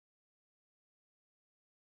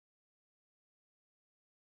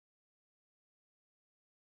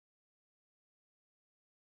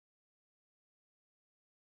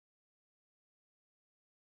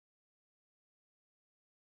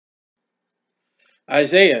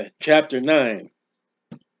Isaiah chapter 9.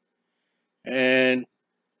 And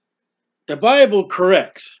the Bible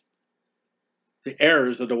corrects the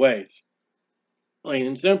errors of the ways. Plain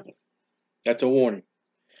and simple. That's a warning.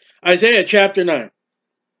 Isaiah chapter 9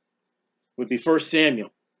 would be 1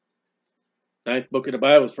 Samuel. Ninth book of the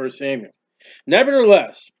Bible is 1 Samuel.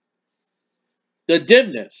 Nevertheless, the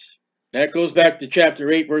dimness, that goes back to chapter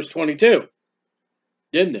 8, verse 22.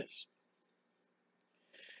 Dimness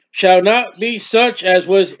shall not be such as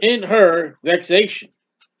was in her vexation,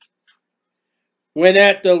 when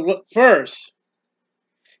at the first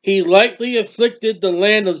he lightly afflicted the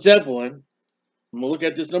land of Zebulun. We'll look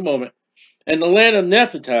at this in a moment. And the land of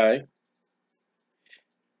Nephtali,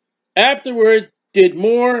 afterward did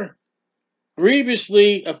more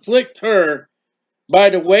grievously afflict her by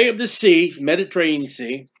the way of the sea, Mediterranean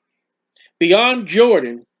Sea, beyond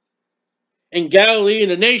Jordan, in Galilee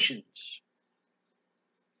and the nations.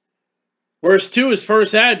 Verse 2 is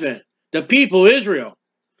first advent. The people, Israel,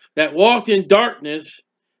 that walked in darkness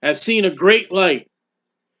have seen a great light.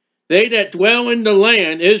 They that dwell in the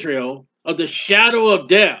land, Israel, of the shadow of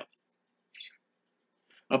death,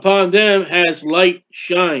 upon them has light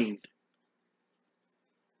shined.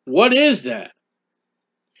 What is that?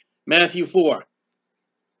 Matthew 4.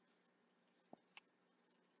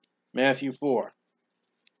 Matthew 4.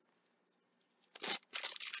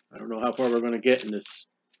 I don't know how far we're going to get in this.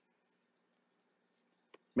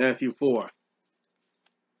 Matthew 4,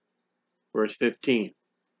 verse 15.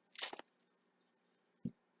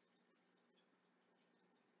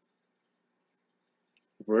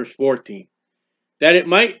 Verse 14. That it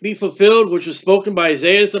might be fulfilled which was spoken by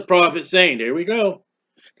Isaiah the prophet, saying, there we go,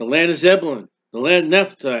 the land of Zebulun, the land of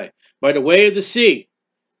Nephtali, by the way of the sea,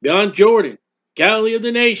 beyond Jordan, Galilee of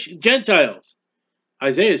the nation, Gentiles.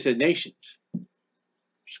 Isaiah said nations.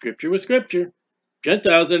 Scripture was scripture.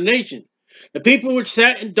 Gentiles are the nation. The people which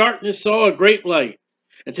sat in darkness saw a great light.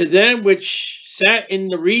 And to them which sat in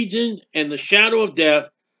the region and the shadow of death,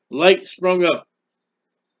 light sprung up.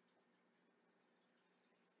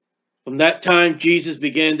 From that time, Jesus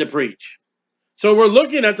began to preach. So we're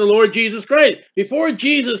looking at the Lord Jesus Christ. Before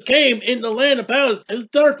Jesus came in the land of Palestine, it was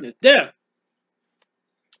darkness, death.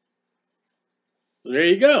 So there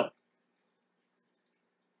you go.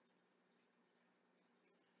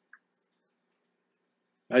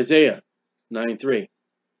 Isaiah 9:3.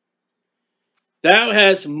 Thou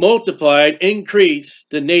hast multiplied, increased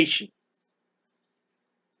the nation,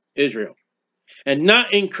 Israel, and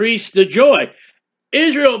not increased the joy.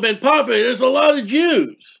 Israel been popular. There's a lot of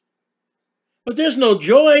Jews. But there's no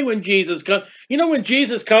joy when Jesus comes. You know, when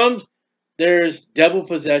Jesus comes, there's devil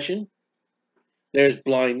possession, there's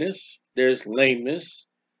blindness, there's lameness,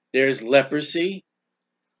 there's leprosy,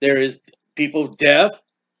 there is people deaf,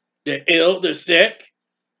 they're ill, they're sick.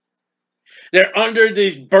 They're under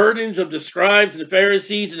these burdens of the scribes and the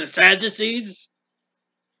Pharisees and the Sadducees.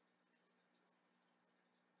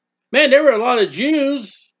 Man, there were a lot of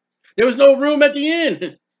Jews. There was no room at the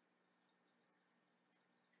inn.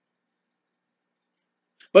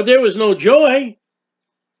 But there was no joy.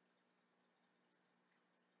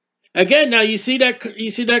 Again, now you see that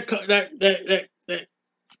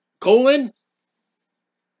colon?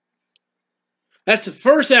 That's the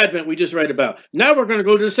first advent we just read about. Now we're going to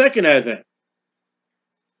go to the second advent.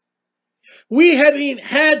 We haven't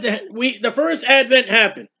had the first advent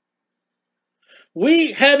happen.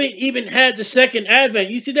 We haven't even had the second advent.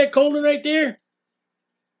 You see that colon right there?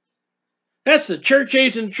 That's the church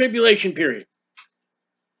age and the tribulation period.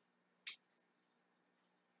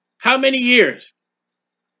 How many years?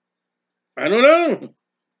 I don't know.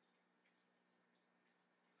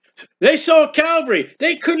 They saw Calvary.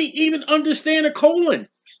 They couldn't even understand a colon.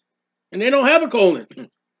 And they don't have a colon.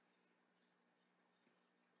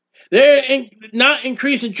 They're not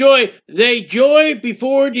increasing joy. They joy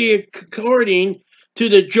before the according to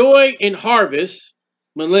the joy in harvest,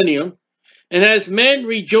 millennium, and as men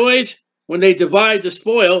rejoice when they divide the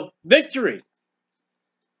spoil, victory.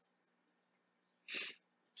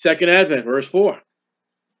 Second Advent, verse 4.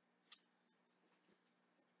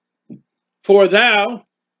 For thou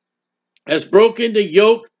hast broken the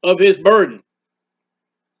yoke of his burden,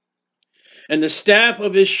 and the staff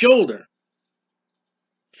of his shoulder,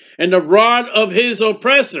 and the rod of his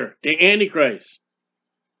oppressor, the Antichrist.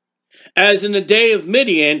 As in the day of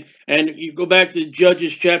Midian, and you go back to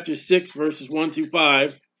Judges chapter 6, verses 1 through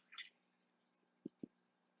 5,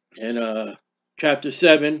 and chapter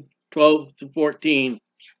 7, 12 to 14,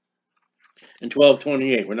 and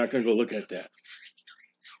 12:28. We're not going to go look at that.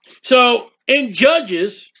 So in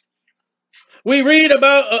Judges, we read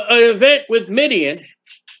about an event with Midian,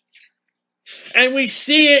 And we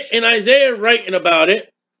see it in Isaiah writing about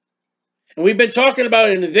it. And we've been talking about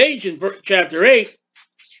an invasion for chapter 8.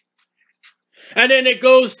 And then it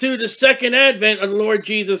goes to the second advent of the Lord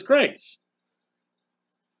Jesus Christ.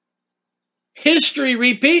 History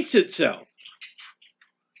repeats itself.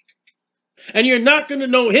 And you're not going to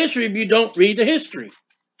know history if you don't read the history.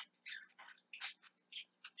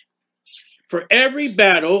 For every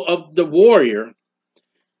battle of the warrior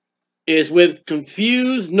is with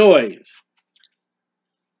confused noise.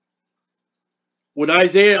 Would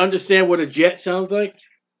Isaiah understand what a jet sounds like?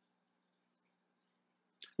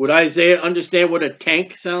 Would Isaiah understand what a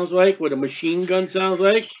tank sounds like? What a machine gun sounds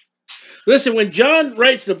like? Listen, when John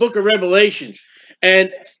writes the book of Revelation,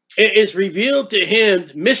 and it is revealed to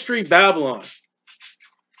him Mystery Babylon,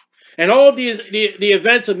 and all the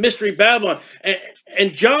events of Mystery Babylon,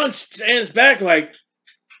 and John stands back like,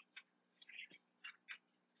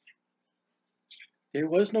 there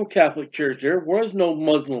was no Catholic Church. There was no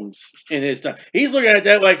Muslims in his time. He's looking at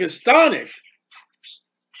that like astonished.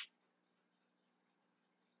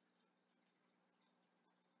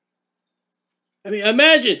 I mean,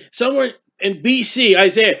 imagine someone in BC,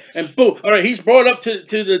 Isaiah, and boom, all right, he's brought up to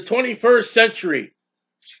the 21st century.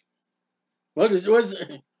 What is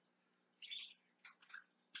it?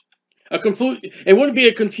 It wouldn't be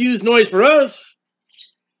a confused noise for us.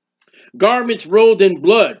 Garments rolled in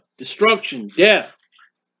blood, destruction, death.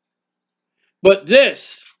 But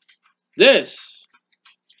this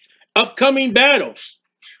upcoming battle.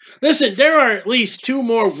 Listen, there are at least 2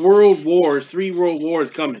 more world wars, 3 world wars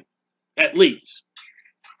coming. At least.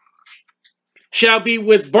 Shall be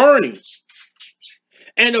with burning.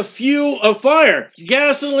 And a fuel of fire.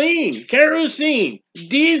 Gasoline, kerosene,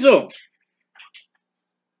 diesel.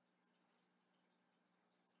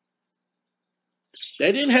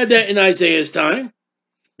 They didn't have that in Isaiah's time.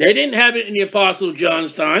 They didn't have it in the Apostle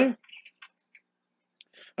John's time.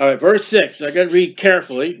 All right, verse 6. I got to read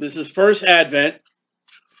carefully. This is first Advent.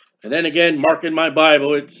 And then again, marking my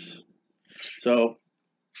Bible. All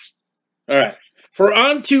right. For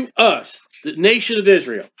unto us, the nation of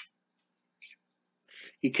Israel,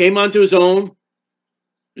 he came unto his own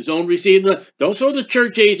received them. Don't throw the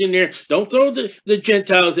church age in there. Don't throw the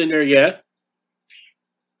Gentiles in there yet.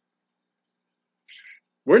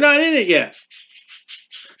 We're not in it yet.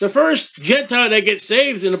 The first Gentile that gets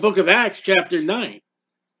saved is in the book of Acts, chapter 9.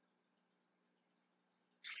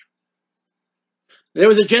 There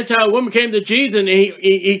was a Gentile woman came to Jesus, and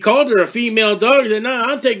he called her a female dog. He said, no,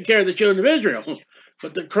 I'm taking care of the children of Israel.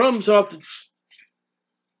 But the crumbs off the...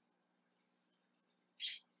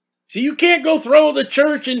 See, you can't go throw the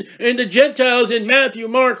church and the Gentiles in Matthew,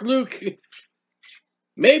 Mark, Luke.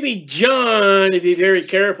 Maybe John, if you're very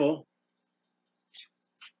careful.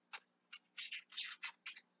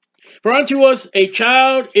 For unto us a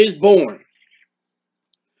child is born.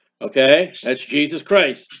 Okay, that's Jesus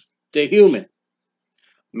Christ, the human.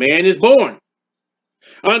 Man is born.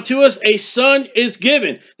 Unto us a son is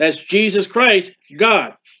given. That's Jesus Christ,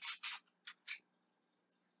 God.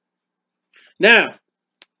 Now,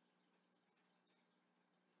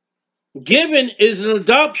 given is an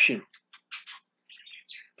adoption.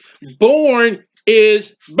 Born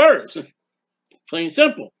is birth. Plain and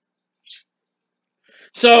simple.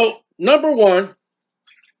 So, number one,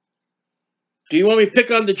 do you want me to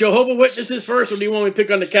pick on the Jehovah's Witnesses first, or do you want me to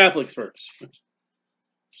pick on the Catholics first?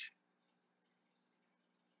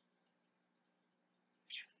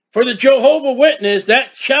 For the Jehovah's Witness,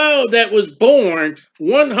 that child that was born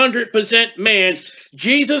 100% man,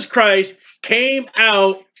 Jesus Christ, came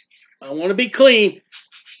out, I want to be clean,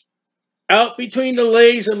 out between the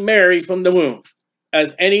legs of Mary from the womb,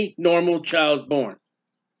 as any normal child's born.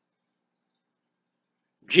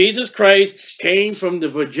 Jesus Christ came from the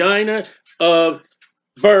vagina of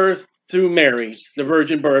birth through Mary, the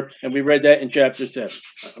virgin birth, and we read that in chapter 7.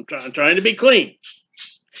 I'm trying to be clean.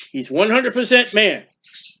 He's 100% man.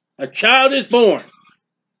 A child is born.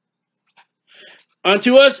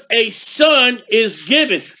 Unto us a son is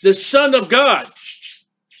given, the Son of God.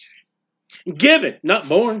 Given, not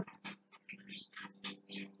born.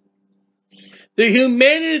 The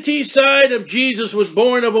humanity side of Jesus was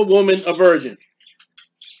born of a woman, a virgin.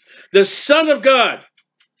 The Son of God,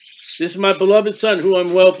 this is my beloved Son, who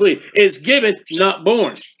I'm well pleased, is given, not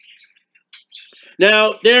born.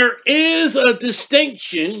 Now, there is a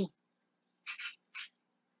distinction,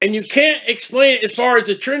 and you can't explain it as far as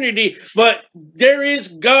the Trinity, but there is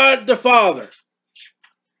God the Father.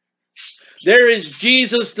 There is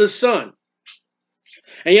Jesus the Son.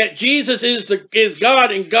 And yet Jesus is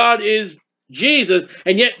God, and God is Jesus,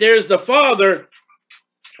 and yet there's the Father,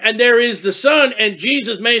 and there is the Son, and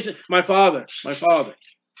Jesus makes it, my Father, my Father.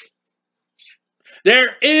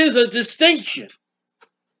 There is a distinction.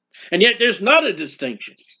 And yet there's not a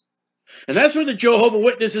distinction. And that's where the Jehovah's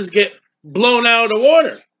Witnesses get blown out of the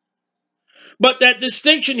water. But that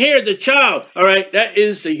distinction here, the child, all right, that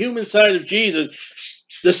is the human side of Jesus.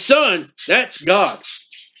 The son, that's God.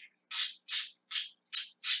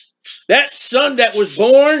 That son that was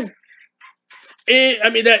born,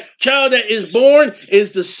 that child that is born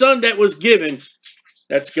is the son that was given.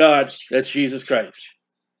 That's God. That's Jesus Christ.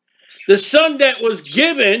 The son that was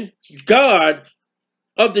given, God,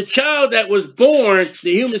 of the child that was born,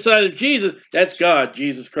 the human side of Jesus, that's God,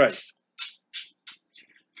 Jesus Christ.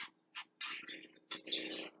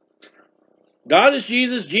 God is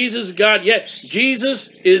Jesus, Jesus is God, yet Jesus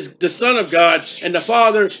is the Son of God, and the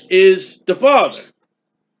Father is the Father.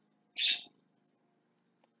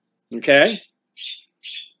 Okay?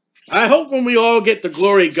 I hope when we all get the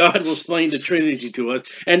glory, God will explain the Trinity to us.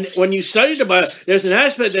 And when you study the Bible, there's an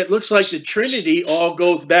aspect that looks like the Trinity all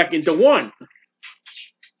goes back into one.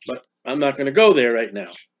 But I'm not going to go there right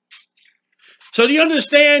now. So do you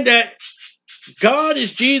understand that God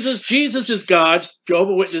is Jesus, Jesus is God?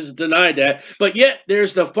 Jehovah's Witnesses denied that. But yet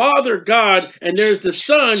there's the Father God and there's the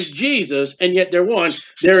Son Jesus, and yet they're one.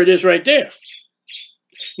 There it is right there.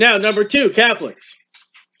 Now, number two, Catholics.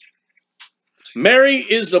 Mary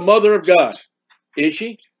is the mother of God. Is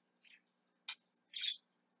she?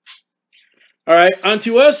 All right.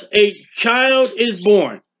 Unto us a child is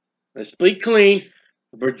born. Let's speak clean.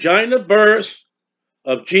 Vagina birth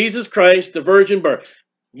of Jesus Christ, the virgin birth.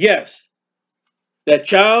 Yes. That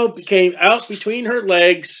child came out between her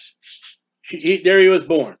legs. There he was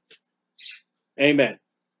born. Amen.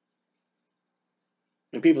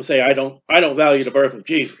 And people say, I don't value the birth of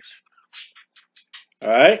Jesus. All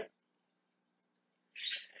right.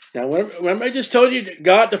 Now, remember I just told you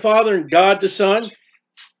God the Father and God the Son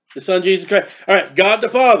Jesus Christ. All right, God the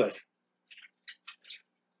Father.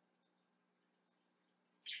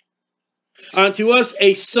 Unto us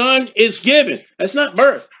a son is given. That's not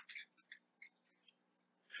birth.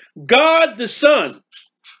 God the Son.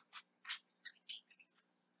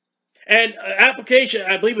 And application,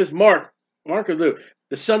 I believe it's Mark or Luke.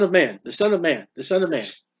 The Son of Man, the Son of Man, the Son of Man.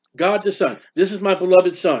 God the Son. This is my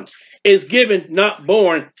beloved Son. Is given, not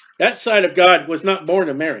born. That side of God was not born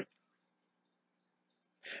of Mary.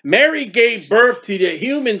 Mary gave birth to the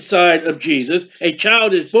human side of Jesus. A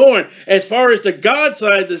child is born. As far as the God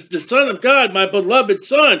side, the Son of God, my beloved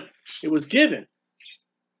Son, it was given.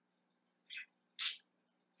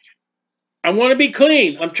 I want to be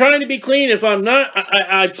clean. I'm trying to be clean. If I'm not,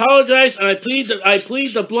 I apologize, and I plead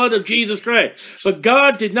the blood of Jesus Christ. But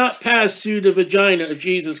God did not pass through the vagina of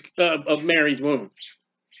Jesus, of Mary's womb,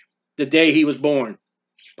 the day he was born,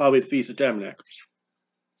 probably the Feast of Tabernacles.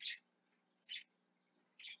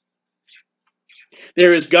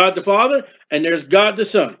 There is God the Father, and there's God the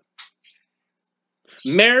Son.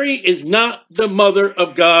 Mary is not the mother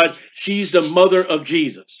of God. She's the mother of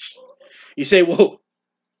Jesus. You say, whoa.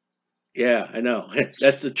 Yeah, I know.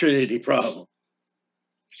 That's the Trinity problem.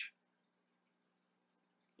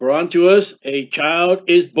 For unto us a child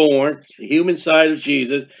is born, the human side of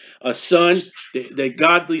Jesus, a son, the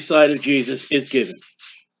godly side of Jesus is given.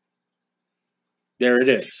 There it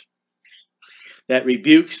is. That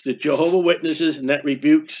rebukes the Jehovah's Witnesses and that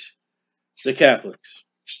rebukes the Catholics.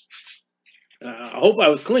 I hope I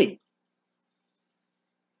was clean.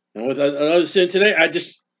 And with another sin today, I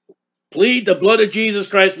just plead the blood of Jesus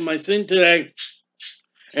Christ for my sin today.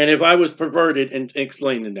 And if I was perverted in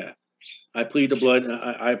explaining that, I plead the blood.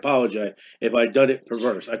 I apologize if I done it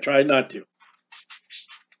perverse. I tried not to.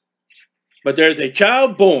 But there's a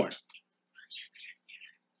child born.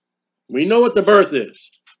 We know what the birth is.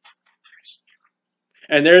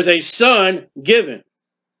 And there's a son given.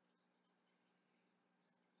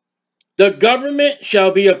 The government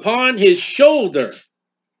shall be upon his shoulder.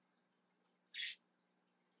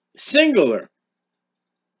 Singular.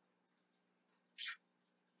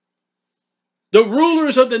 The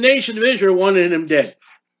rulers of the nation of Israel wanted him dead.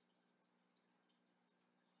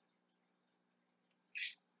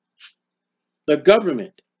 The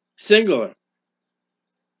government. Singular.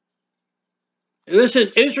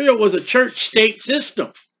 Listen, Israel was a church-state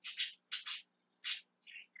system.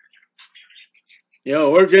 You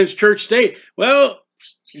know, we're against church-state. Well,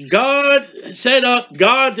 God set up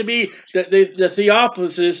God to be the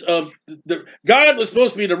theoposis of the God was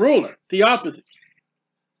supposed to be the ruler, theoposis.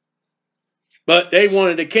 But they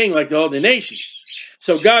wanted a king like all the nations.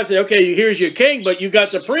 So God said, okay, here's your king, but you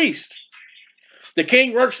got the priest. The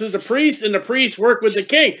king works with the priest, and the priests work with the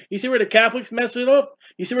king. You see where the Catholics mess it up?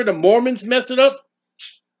 You see where the Mormons mess it up?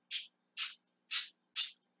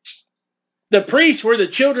 The priests were the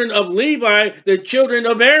children of Levi, the children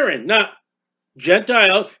of Aaron, not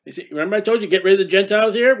Gentiles. Remember I told you, get rid of the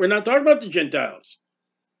Gentiles here? We're not talking about the Gentiles.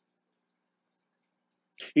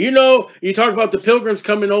 You know, you talk about the pilgrims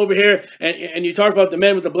coming over here, and you talk about the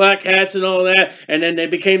men with the black hats and all that, and then they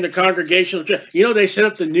became the congregational church. You know, they set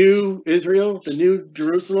up the new Israel, the new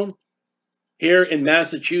Jerusalem, here in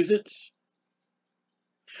Massachusetts.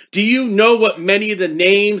 Do you know what many of the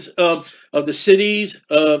names of the cities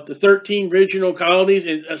of the 13 regional colonies,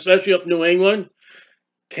 especially up New England?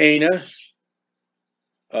 Cana,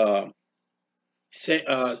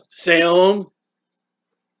 Salem.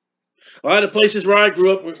 A lot of places where I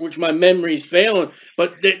grew up, which my memory's failing,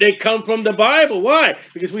 but they come from the Bible. Why?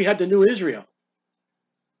 Because we had the new Israel.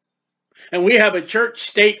 And we have a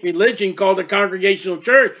church-state religion called the Congregational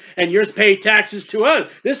Church, and yours pay taxes to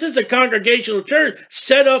us. This is the Congregational Church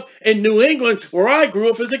set up in New England where I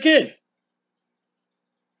grew up as a kid.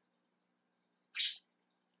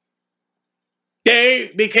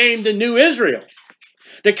 They became the new Israel.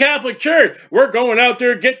 The Catholic Church, we're going out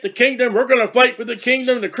there, get the kingdom. We're going to fight for the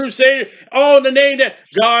kingdom, the crusade, all in the name that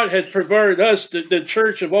God has provided us, the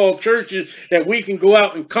church of all churches, that we can go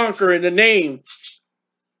out and conquer in the name,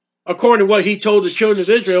 according to what he told the children of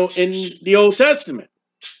Israel in the Old Testament.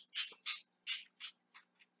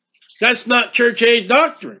 That's not church age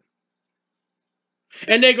doctrine.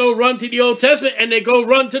 And they go run to the Old Testament and they go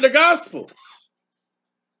run to the Gospels.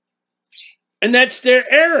 And that's their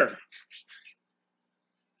error.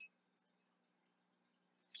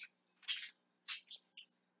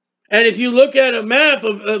 And if you look at a map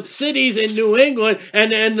of cities in New England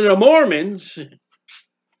and the Mormons,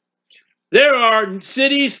 there are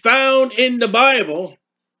cities found in the Bible.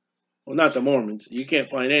 Well, not the Mormons. You can't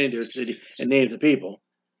find any of their cities and names of people.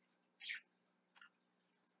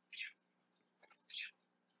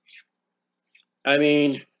 I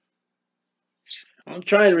mean, I'm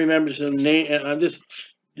trying to remember some names. I'm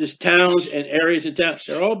just towns and areas of towns.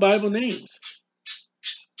 They're all Bible names.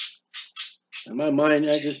 And my mind,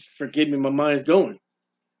 forgive me, my mind's going.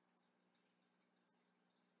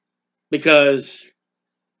 Because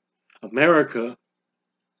America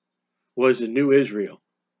was the new Israel.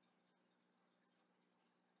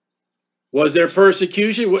 Was there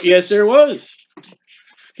persecution? Yes, there was.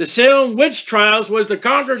 The Salem witch trials was the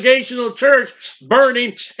Congregational Church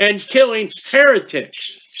burning and killing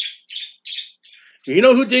heretics. You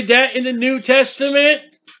know who did that in the New Testament?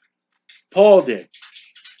 Paul did.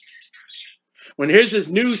 When here's this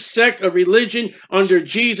new sect of religion under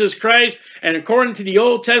Jesus Christ, and according to the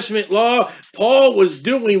Old Testament law, Paul was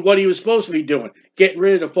doing what he was supposed to be doing. Getting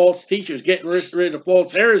rid of the false teachers, getting rid of the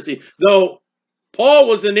false heresy. Though Paul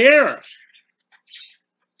was in error.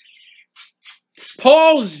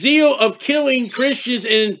 Paul's zeal of killing Christians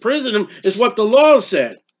and imprisoning them is what the law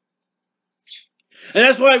said. And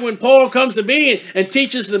that's why when Paul comes to me and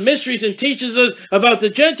teaches the mysteries and teaches us about the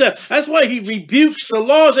Gentiles, that's why he rebukes the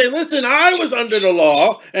law and says, listen, I was under the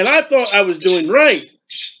law and I thought I was doing right.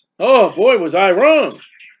 Oh boy, was I wrong.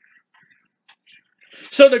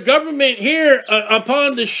 So the government here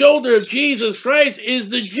upon the shoulder of Jesus Christ is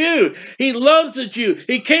the Jew. He loves the Jew.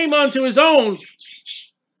 He came unto his own,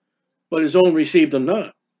 but his own received him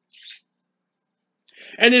not.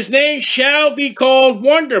 And his name shall be called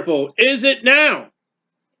Wonderful. Is it now?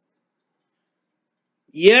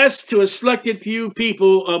 Yes, to a selected few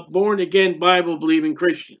people of born-again, Bible-believing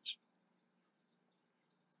Christians.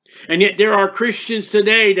 And yet there are Christians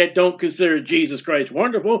today that don't consider Jesus Christ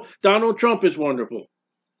wonderful. Donald Trump is wonderful.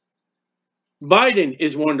 Biden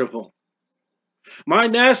is wonderful. My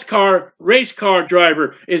NASCAR race car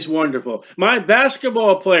driver is wonderful. My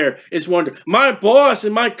basketball player is wonderful. My boss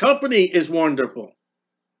in my company is wonderful.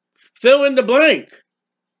 Fill in the blank.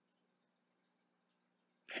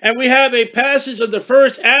 And we have a passage of the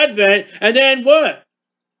first Advent, and then what?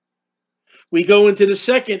 We go into the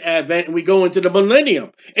second Advent, and we go into the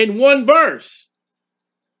millennium in one verse.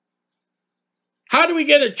 How do we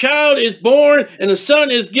get a child is born and a son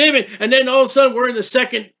is given, and then all of a sudden we're in the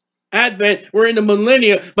second Advent, we're in the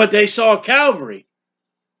millennium, but they saw Calvary?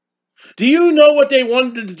 Do you know what they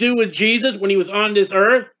wanted to do with Jesus when he was on this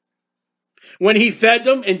earth? When he fed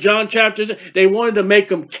them in John chapter 6, they wanted to make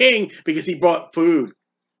him king because he brought food.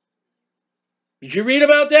 Did you read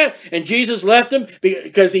about that? And Jesus left him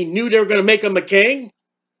because he knew they were going to make him a king?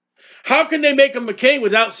 How can they make him a king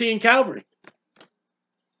without seeing Calvary?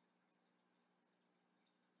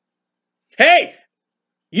 Hey,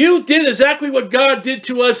 you did exactly what God did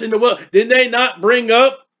to us in the world. Did they not bring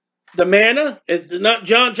up the manna? Is not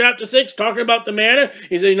John chapter 6 talking about the manna?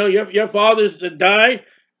 He said, you know, your fathers died.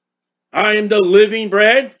 I am the living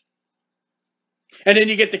bread. And then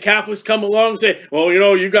you get the Catholics come along and say, well,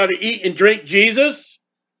 you got to eat and drink Jesus.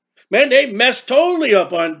 Man, they messed totally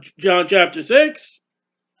up on John chapter 6.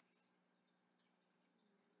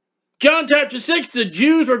 John chapter 6, the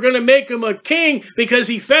Jews were going to make him a king because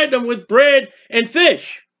he fed them with bread and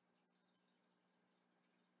fish.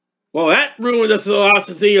 Well, that ruined the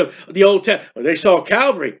philosophy of the Old Testament. They saw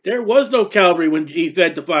Calvary. There was no Calvary when he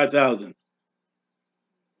fed the 5,000.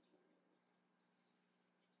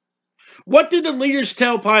 What did the leaders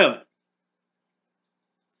tell Pilate?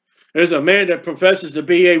 There's a man that professes to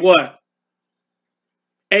be a what?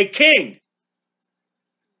 A king.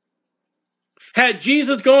 Had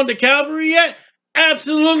Jesus gone to Calvary yet?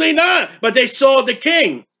 Absolutely not. But they saw the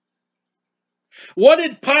king. What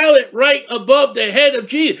did Pilate write above the head of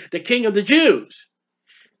Jesus? The King of the Jews.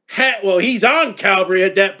 Well, he's on Calvary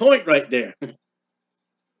at that point right there.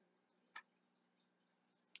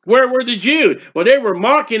 Where were the Jews? Well, they were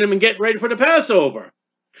mocking him and getting ready for the Passover.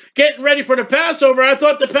 Getting ready for the Passover. I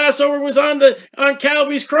thought the Passover was on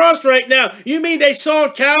Calvary's cross right now. You mean they saw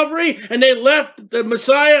Calvary and they left the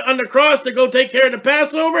Messiah on the cross to go take care of the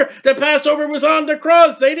Passover? The Passover was on the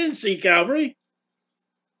cross. They didn't see Calvary.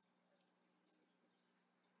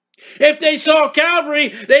 If they saw Calvary,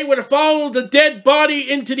 they would have followed the dead body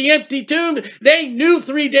into the empty tomb. They knew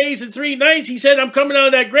 3 days and 3 nights. He said, I'm coming out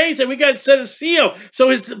of that grave, and we got to set a seal so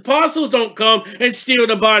his apostles don't come and steal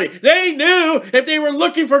the body. They knew if they were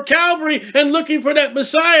looking for Calvary and looking for that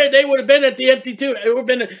Messiah, they would have been at the empty tomb. It would have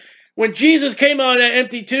been, when Jesus came out of that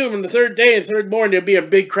empty tomb on the third day and third morning, there'd be a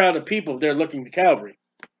big crowd of people there looking to Calvary.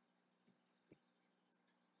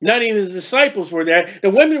 Not even his disciples were there. The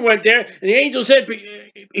women went there, and the angel said,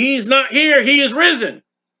 he's not here, he is risen.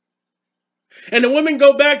 And the women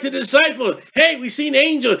go back to the disciples. Hey, we seen an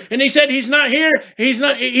angel. And they said, he's not here,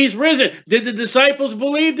 he's risen. Did the disciples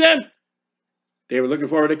believe them? They were looking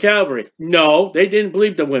forward to Calvary. No, they didn't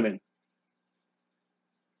believe the women.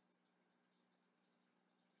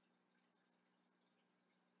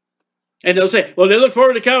 And they'll say, well, they look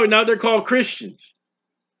forward to Calvary. Now they're called Christians.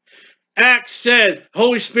 Acts said,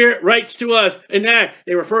 Holy Spirit writes to us in Acts.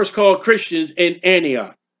 They were first called Christians in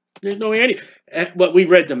Antioch. There's no Antioch. But we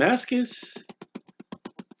read Damascus.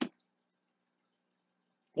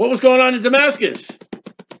 What was going on in Damascus?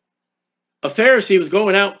 A Pharisee was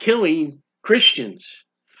going out killing Christians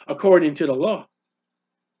according to the law.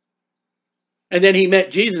 And then he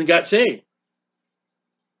met Jesus and got saved.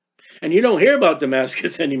 And you don't hear about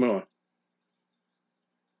Damascus anymore.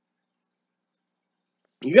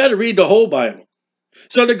 You got to read the whole Bible.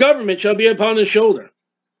 So the government shall be upon his shoulder.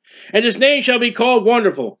 And his name shall be called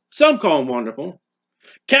Wonderful. Some call him Wonderful.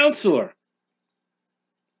 Counselor.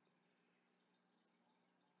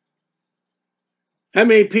 How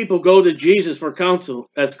many people go to Jesus for counsel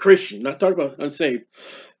as Christian? Not talking about unsaved.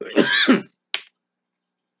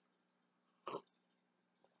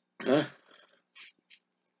 Huh?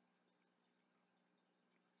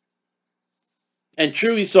 And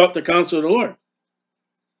truly sought the counsel of the Lord.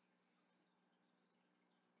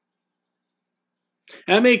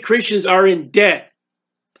 How many Christians are in debt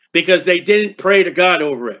because they didn't pray to God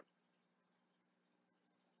over it?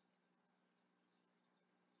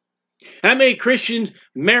 How many Christians'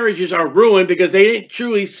 marriages are ruined because they didn't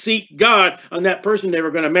truly seek God on that person they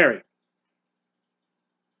were going to marry?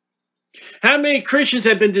 How many Christians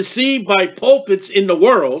have been deceived by pulpits in the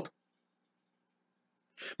world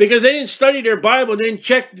because they didn't study their Bible, they didn't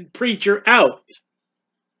check the preacher out?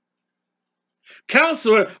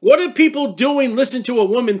 Counselor, what are people doing listening to a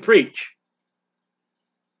woman preach?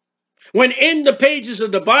 When in the pages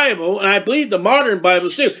of the Bible, and I believe the modern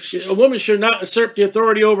Bibles too, a woman should not usurp the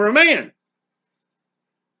authority over a man.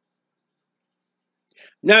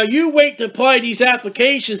 Now you wait to apply these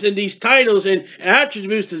applications and these titles and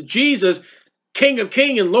attributes to Jesus, King of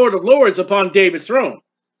Kings and Lord of Lords, upon David's throne.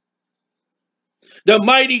 The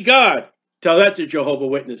mighty God. Tell that to Jehovah's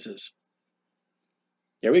Witnesses.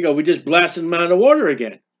 There we go. We just blasted them out of the water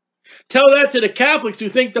again. Tell that to the Catholics who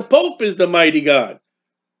think the Pope is the mighty God.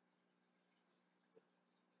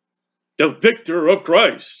 The victor of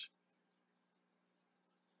Christ.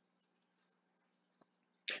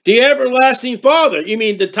 The everlasting Father. You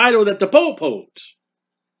mean the title that the Pope holds?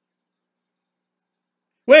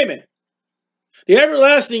 Wait a minute. The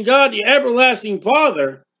everlasting God, the everlasting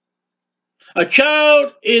Father. A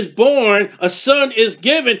child is born, a son is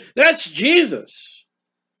given. That's Jesus.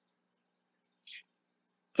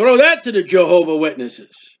 Throw that to the Jehovah's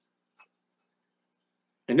Witnesses.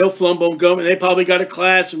 And they'll flumble and go, and they probably got a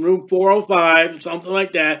class in room 405, something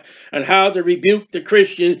like that, on how to rebuke the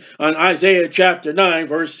Christian on Isaiah chapter 9,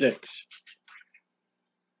 verse 6.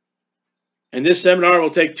 And this seminar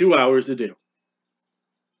will take 2 hours to do.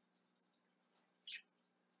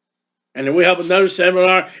 And then we have another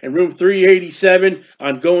seminar in room 387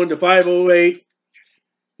 on going to 508,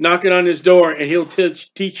 knocking on his door, and he'll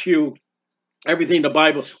teach you everything the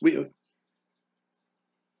Bible.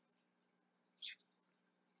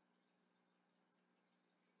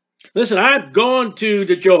 Listen, I've gone to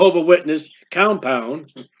the Jehovah Witness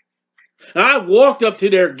compound, and I walked up to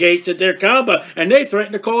their gates at their compound, and they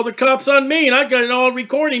threatened to call the cops on me, and I got it all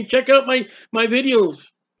recording. Check out my videos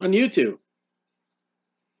on YouTube.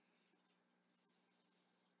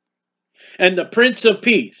 And the Prince of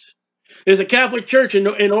Peace. There's a Catholic church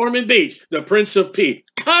in Ormond Beach, the Prince of Peace.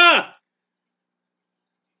 Ha!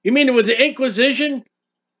 You mean it was the Inquisition?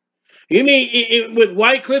 You mean with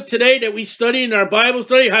Wycliffe today that we study in our Bible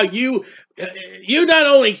study, how you not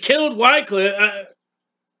only killed Wycliffe,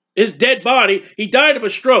 his dead body, he died of a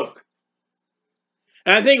stroke.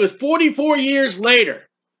 And I think it was 44 years later.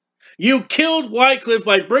 You killed Wycliffe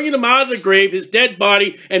by bringing him out of the grave, his dead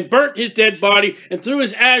body, and burnt his dead body and threw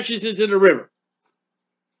his ashes into the river.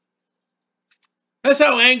 That's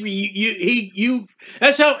how angry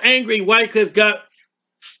that's how angry Wycliffe got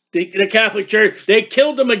the Catholic Church. They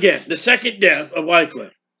killed him again, the second death of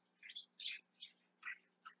Wycliffe.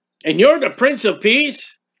 And you're the Prince of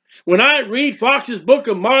Peace? When I read Fox's Book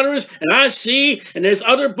of Martyrs, and I see, and there's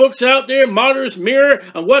other books out there, Martyrs Mirror,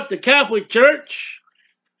 on what the Catholic Church,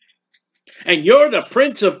 and you're the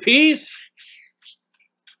Prince of Peace?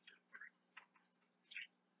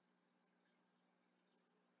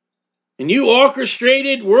 And you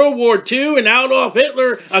orchestrated World War II and Adolf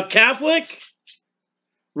Hitler, a Catholic?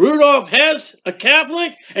 Rudolf Hess, a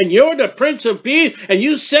Catholic? And you're the Prince of Peace? And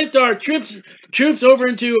you sent our troops over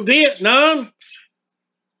into Vietnam?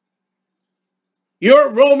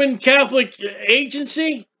 You're Roman Catholic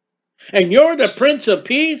agency? And you're the Prince of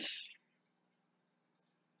Peace?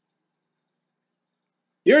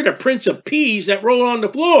 You're the Prince of Peas that roll on the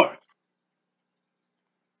floor.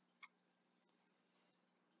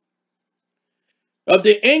 Of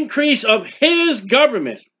the increase of his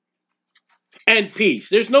government and peace.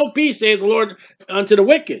 There's no peace, saith the Lord, unto the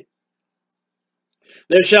wicked.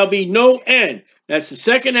 There shall be no end. That's the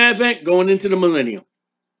second advent going into the millennium.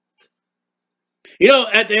 You know,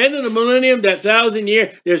 at the end of the millennium, that 1,000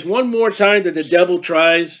 year, there's one more time that the devil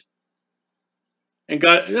tries, and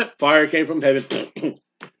God, fire came from heaven.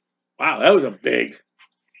 Wow, that was a big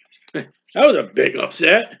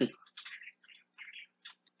upset.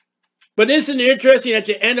 But isn't it interesting, at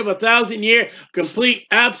the end of 1,000 year, complete,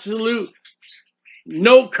 absolute,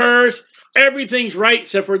 no curse, everything's right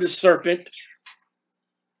except for the serpent.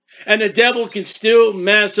 And the devil can still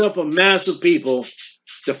mass up a mass of people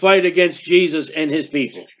to fight against Jesus and his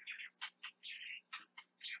people.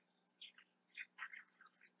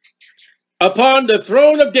 Upon the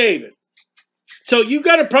throne of David. So you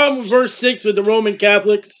got a problem with verse 6 with the Roman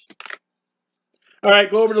Catholics? All right,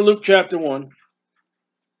 go over to Luke chapter 1.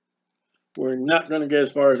 We're not going to get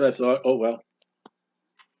as far as I thought. Oh, well.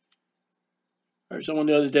 I heard someone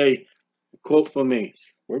the other day quote from me.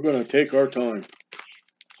 We're going to take our time.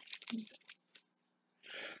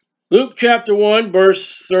 Luke chapter 1,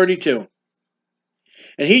 verse 32.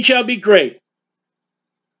 And he shall be great.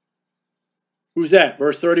 Who's that?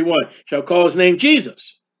 Verse 31. Shall call his name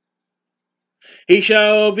Jesus. He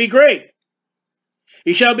shall be great.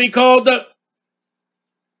 He shall be called the...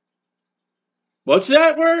 What's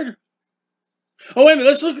that word? Oh, wait a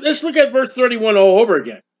minute. Let's look at verse 31 all over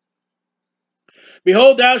again.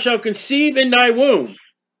 Behold, thou shalt conceive in thy womb.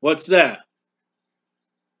 What's that?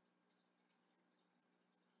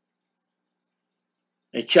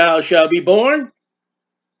 A child shall be born,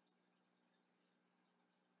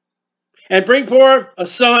 and bring forth a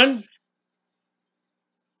son,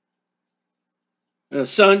 and a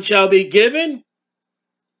son shall be given,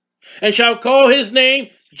 and shall call his name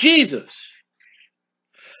Jesus.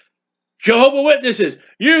 Jehovah Witnesses,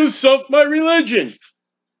 you sunk my religion.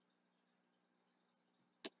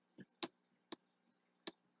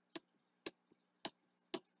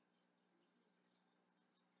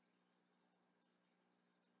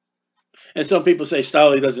 And some people say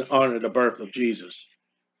Stolly doesn't honor the birth of Jesus.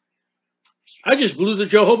 I just blew the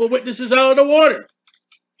Jehovah Witnesses out of the water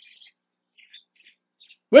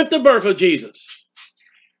with the birth of Jesus.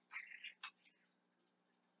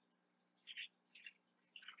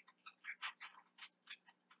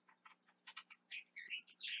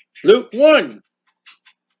 Luke 1.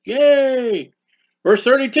 Yay. Verse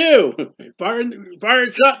 32.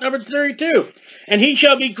 Fire shot number 32. And he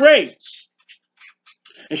shall be great,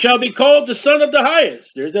 and shall be called the Son of the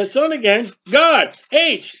Highest. There's that son again. God.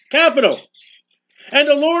 H. Capital. And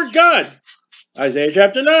the Lord God. Isaiah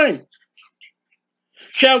chapter 9.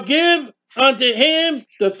 Shall give unto him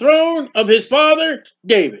the throne of his father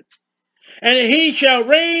David. And he shall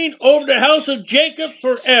reign over the house of Jacob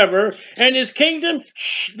forever, and his kingdom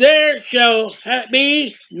there shall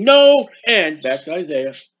be no end. Back to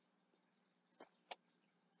Isaiah.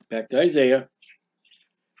 Back to Isaiah.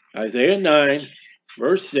 Isaiah 9,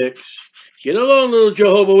 verse 6. Get along, little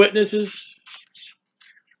Jehovah Witnesses.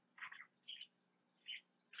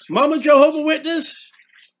 Mama Jehovah Witness,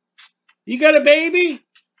 you got a baby?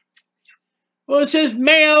 Well, it says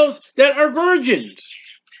males that are virgins.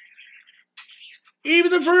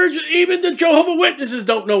 Even the Jehovah Witnesses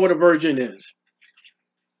don't know what a virgin is.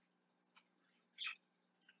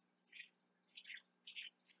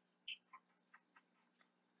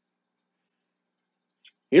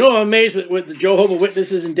 You know, I'm amazed with the Jehovah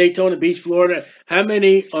Witnesses in Daytona Beach, Florida. How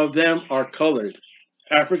many of them are colored,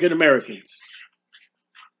 African Americans?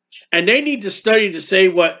 And they need to study to say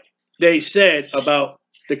what they said about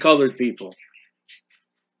the colored people.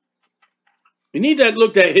 We need to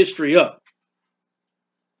look that history up.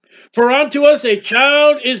 For unto us a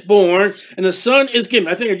child is born, and a son is given.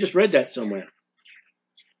 I think I just read that somewhere.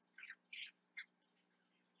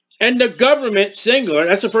 And the government, singular,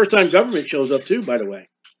 that's the first time government shows up too, by the way.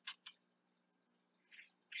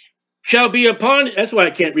 Shall be upon, that's why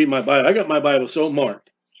I can't read my Bible. I got my Bible so marked.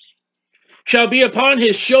 Shall be upon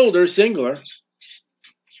his shoulder, singular.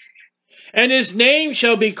 And his name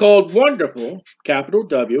shall be called Wonderful, capital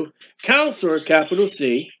W, Counselor, capital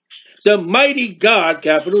C, the Mighty God,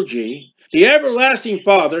 capital G, the Everlasting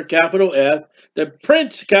Father, capital F, the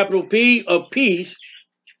Prince, capital P, of Peace,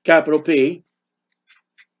 capital P.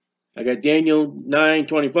 I got Daniel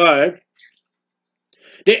 9:25.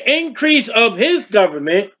 The increase of his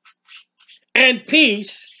government and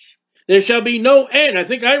peace, there shall be no end. I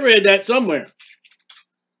think I read that somewhere.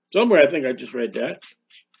 Somewhere I think I just read that.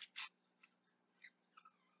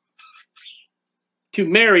 To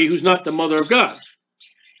Mary, who's not the mother of God.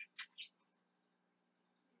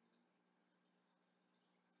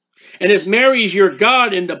 And if Mary's your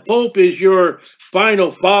God and the Pope is your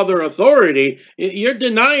final father authority, you're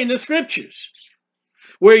denying the scriptures.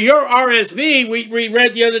 Where your RSV, we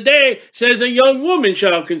read the other day, says a young woman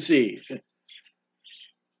shall conceive.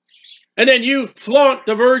 And then you flaunt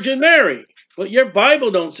the Virgin Mary. Well, your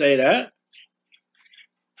Bible don't say that.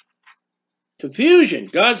 Confusion.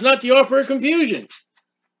 God's not the author of confusion.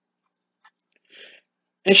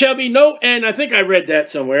 And shall be no end, I think I read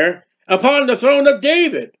that somewhere, upon the throne of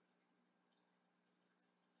David.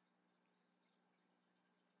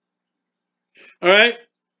 All right?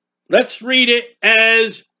 Let's read it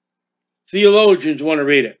as theologians want to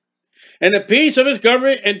read it. And the peace of his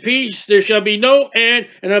government and peace there shall be no end,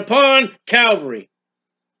 and upon Calvary,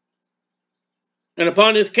 and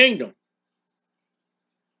upon his kingdom.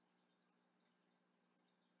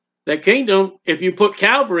 That kingdom, if you put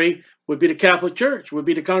Calvary, would be the Catholic Church, would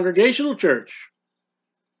be the Congregational Church,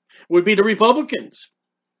 would be the Republicans,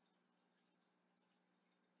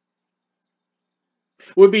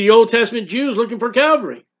 would be the Old Testament Jews looking for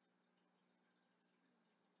Calvary.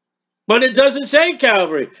 But it doesn't say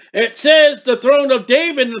Calvary. It says the throne of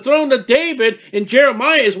David, and the throne of David in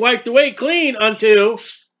Jeremiah is wiped away clean until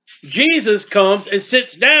Jesus comes and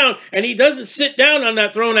sits down, and he doesn't sit down on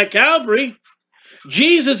that throne at Calvary.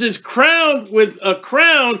 Jesus is crowned with a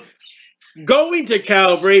crown going to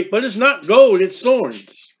Calvary, but it's not gold, it's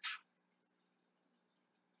thorns.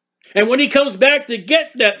 And when he comes back to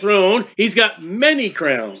get that throne, he's got many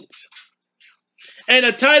crowns. And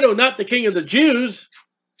a title, not the King of the Jews,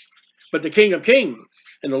 but the King of Kings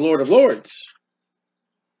and the Lord of Lords.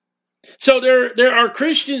 So there are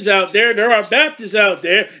Christians out there, there are Baptists out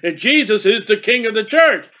there, and Jesus is the King of the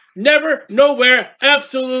church. Never, nowhere,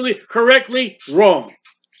 absolutely, correctly wrong.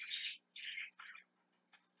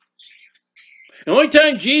 The only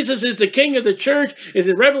time Jesus is the King of the church is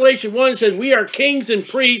in Revelation 1. It says we are kings and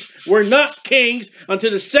priests. We're not kings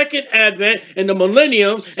until the second advent and the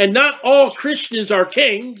millennium. And not all Christians are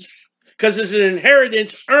kings because it's an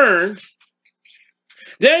inheritance earned.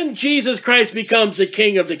 Then Jesus Christ becomes the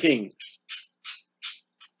King of the kings.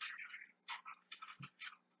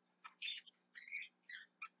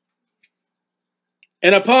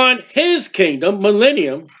 And upon his kingdom,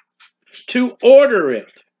 millennium, to order it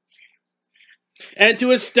and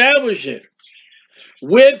to establish it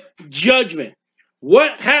with judgment.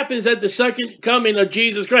 What happens at the second coming of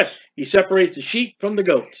Jesus Christ? He separates the sheep from the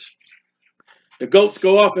goats. The goats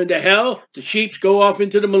go off into hell. The sheep go off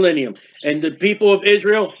into the millennium. And the people of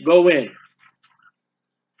Israel go in.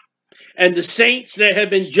 And the saints that have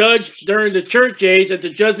been judged during the church age at the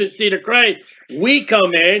judgment seat of Christ, we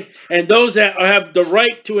come in. And those that have the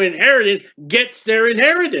right to inheritance gets their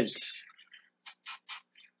inheritance.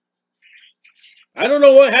 I don't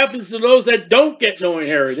know what happens to those that don't get no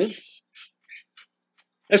inheritance.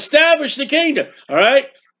 Establish the kingdom. All right?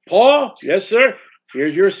 Paul, yes, sir.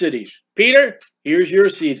 Here's your cities. Peter, here's your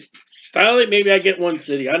city. Stylish, maybe I get one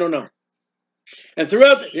city. I don't know. And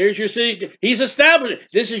throughout, here's your city. He's established it.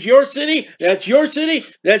 This is your city. That's your city.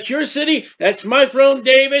 That's your city. That's my throne,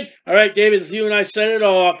 David. All right, David, you and I set it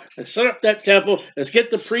all up. Let's set up that temple. Let's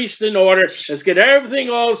get the priests in order. Let's get everything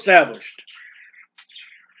all established.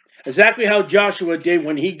 Exactly how Joshua did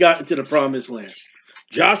when he got into the promised land.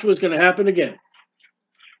 Joshua's going to happen again.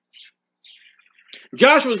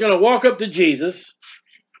 Joshua's going to walk up to Jesus.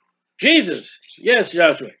 Jesus. Yes,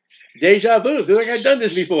 Joshua. Deja vu. I feel like I've done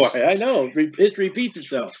this before. I know. It repeats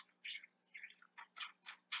itself.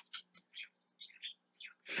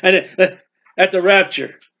 And at the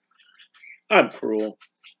rapture, I'm cruel.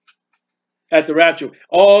 At the rapture,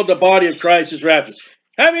 all the body of Christ is raptured.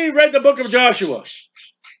 Have you read the book of Joshua?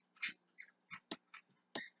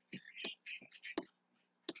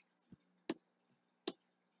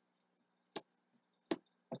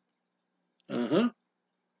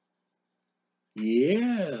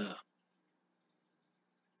 Yeah.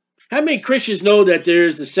 How many Christians know that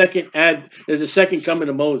there's a second coming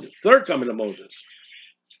of Moses, third coming of Moses,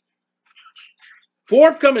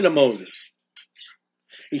 fourth coming of Moses?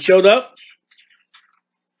 He showed up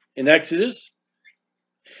in Exodus.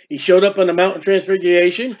 He showed up on the Mount of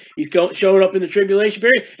Transfiguration. He's showing up in the tribulation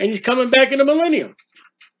period, and he's coming back in the millennium.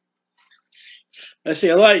 Let's see,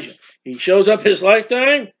 Elijah. He shows up in his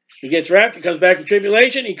lifetime. He gets wrapped. He comes back in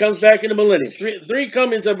tribulation. He comes back in the millennium. Three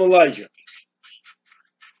comings of Elijah.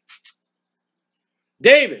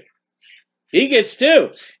 David. He gets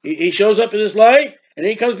two. He shows up in his life, and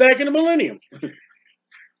then he comes back in the millennium.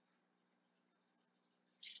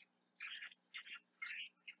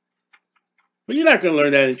 But you're not going to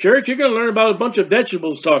learn that in church. You're going to learn about a bunch of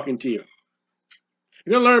vegetables talking to you.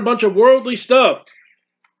 You're going to learn a bunch of worldly stuff.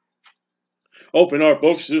 Open our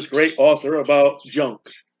books to this great author about junk.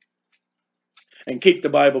 And keep the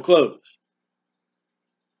Bible closed.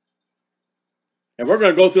 And we're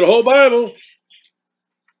going to go through the whole Bible.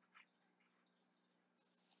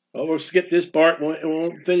 Well, we'll skip this part.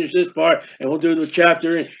 We'll finish this part. And we'll do the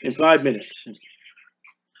chapter in 5 minutes.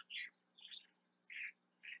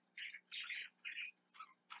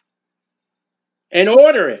 And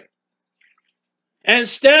order it. And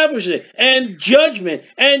establish it. And judgment.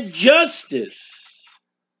 And justice.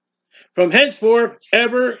 From henceforth,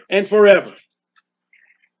 ever and forever.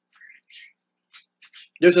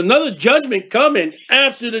 There's another judgment coming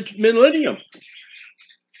after the millennium.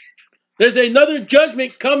 There's another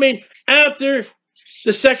judgment coming after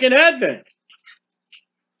the second advent.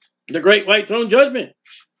 The great white throne judgment.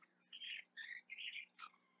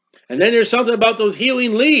 And then there's something about those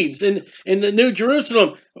healing leaves in the New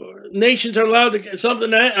Jerusalem. Nations are allowed to get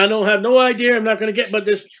something that I don't have no idea. I'm not going to get, but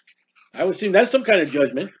this, I would assume that's some kind of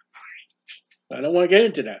judgment. I don't want to get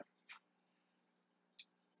into that.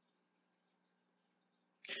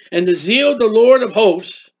 And the zeal of the Lord of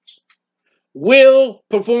hosts will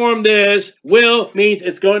perform this. Will means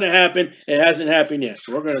it's going to happen. It hasn't happened yet.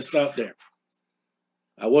 So we're going to stop there.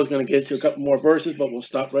 I was going to get to a couple more verses, but we'll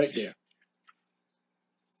stop right there.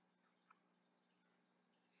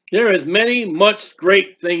 There is much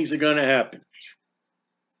great things are going to happen.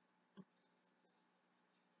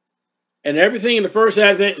 And everything in the first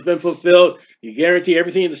advent has been fulfilled. You guarantee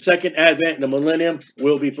everything in the second advent and the millennium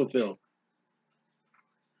will be fulfilled.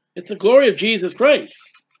 It's the glory of Jesus Christ.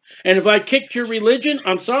 And if I kicked your religion,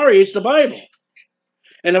 I'm sorry, it's the Bible.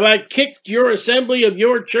 And if I kicked your assembly of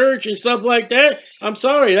your church and stuff like that, I'm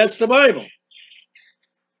sorry, that's the Bible.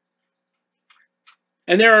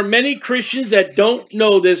 And there are many Christians that don't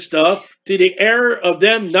know this stuff, to the error of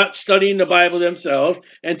them not studying the Bible themselves,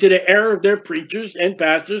 and to the error of their preachers and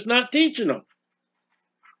pastors not teaching them.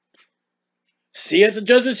 See at the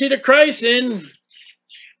judgment seat of Christ in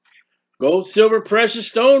gold, silver, precious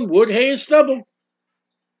stone, wood, hay, and stubble.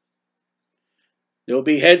 There'll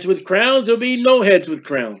be heads with crowns. There'll be no heads with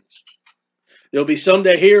crowns. There'll be some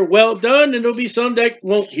that hear well done, and there'll be some that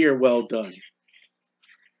won't hear well done.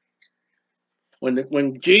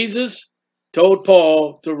 When Jesus told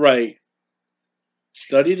Paul to write,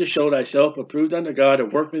 study to show thyself approved unto God, a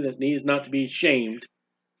workman that needs not to be ashamed,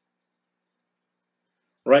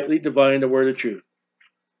 rightly dividing the word of truth.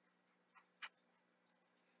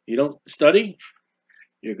 You don't study,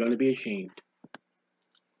 you're going to be ashamed.